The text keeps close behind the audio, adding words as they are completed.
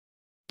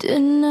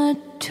Didn't I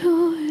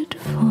do it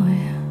for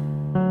you?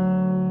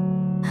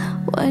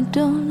 Why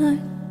don't I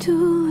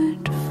do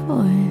it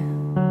for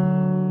you?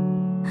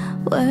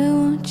 Why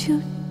won't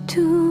you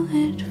do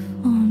it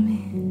for me?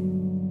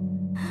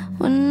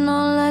 When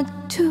all I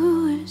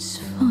do is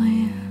for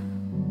you.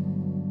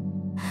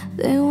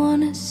 They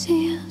wanna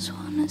see us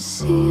alone.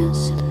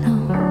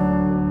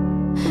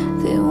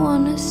 They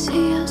wanna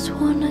see us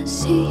apart. They wanna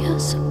see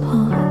us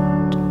alone.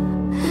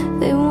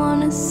 They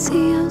wanna see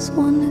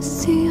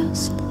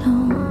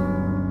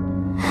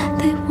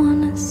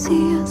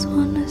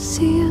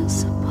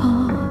us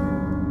apart.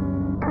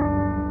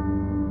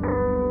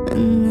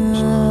 And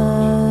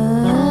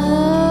I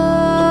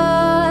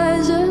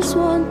just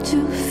want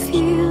to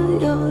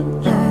feel your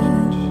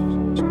love.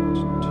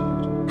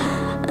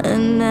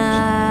 And I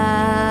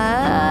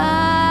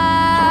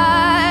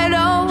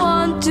don't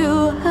want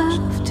to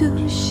have to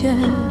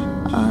share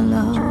our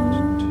love.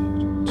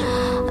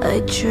 I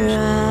try,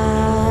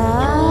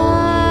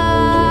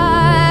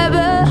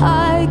 but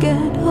I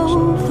get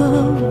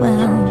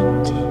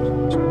overwhelmed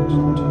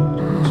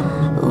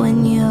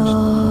when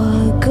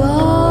you're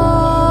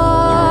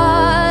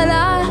gone.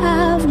 I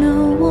have no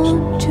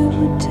one to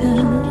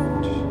tell,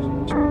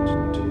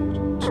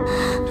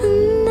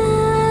 and I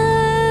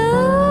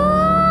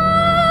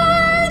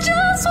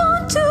just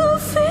want to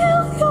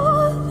feel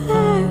you're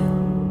there.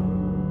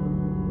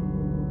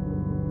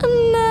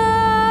 And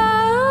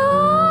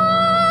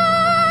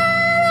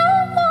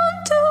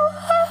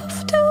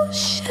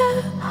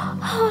share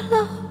our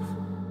love.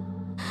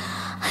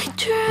 I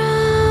try,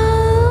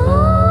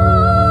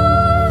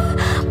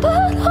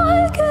 but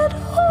I get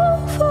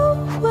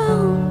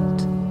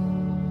overwhelmed,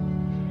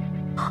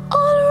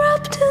 all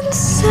wrapped in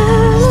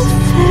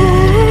cellophane.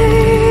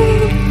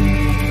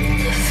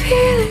 The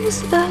feelings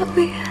that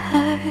we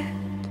had.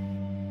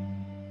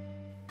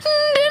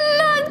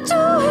 Didn't I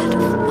do it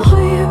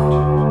for you?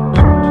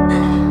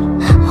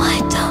 Why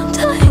don't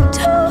I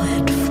do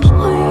it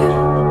for you?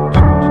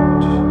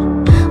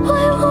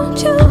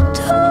 You do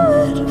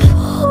it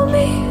for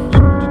me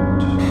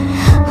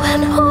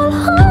when all I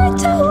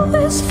do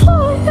is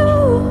for you.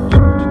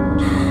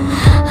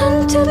 And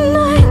didn't I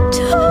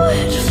do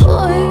it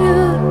for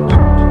you?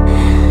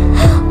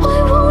 Why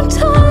won't I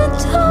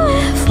do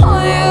it for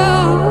you?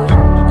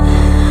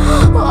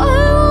 Why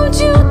won't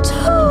you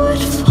do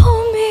it for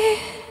me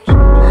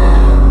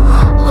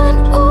when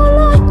all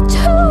I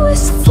do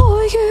is for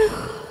you?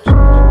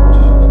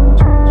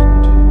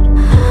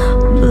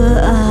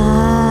 But I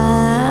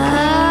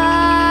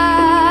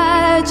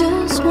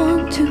just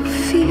want to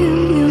feel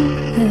your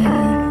hair,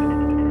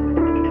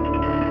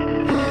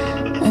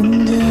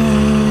 and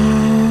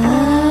I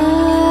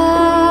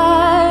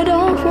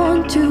don't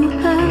want to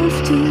have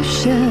to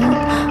share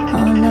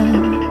our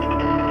love.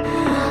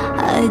 I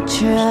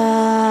try,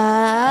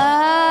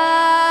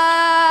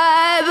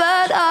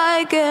 but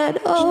I get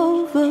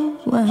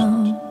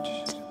overwhelmed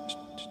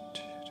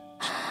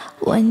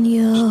when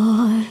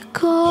you're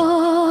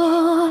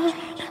gone.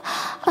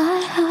 I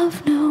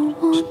have no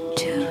one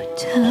to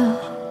tell.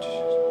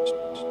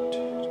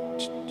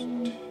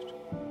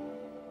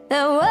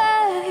 They're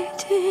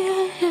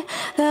waiting,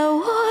 they're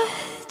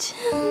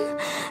watching,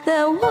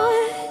 they're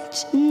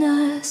watching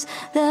us.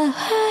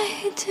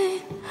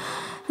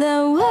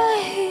 They're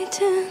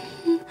waiting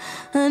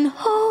and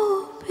holding.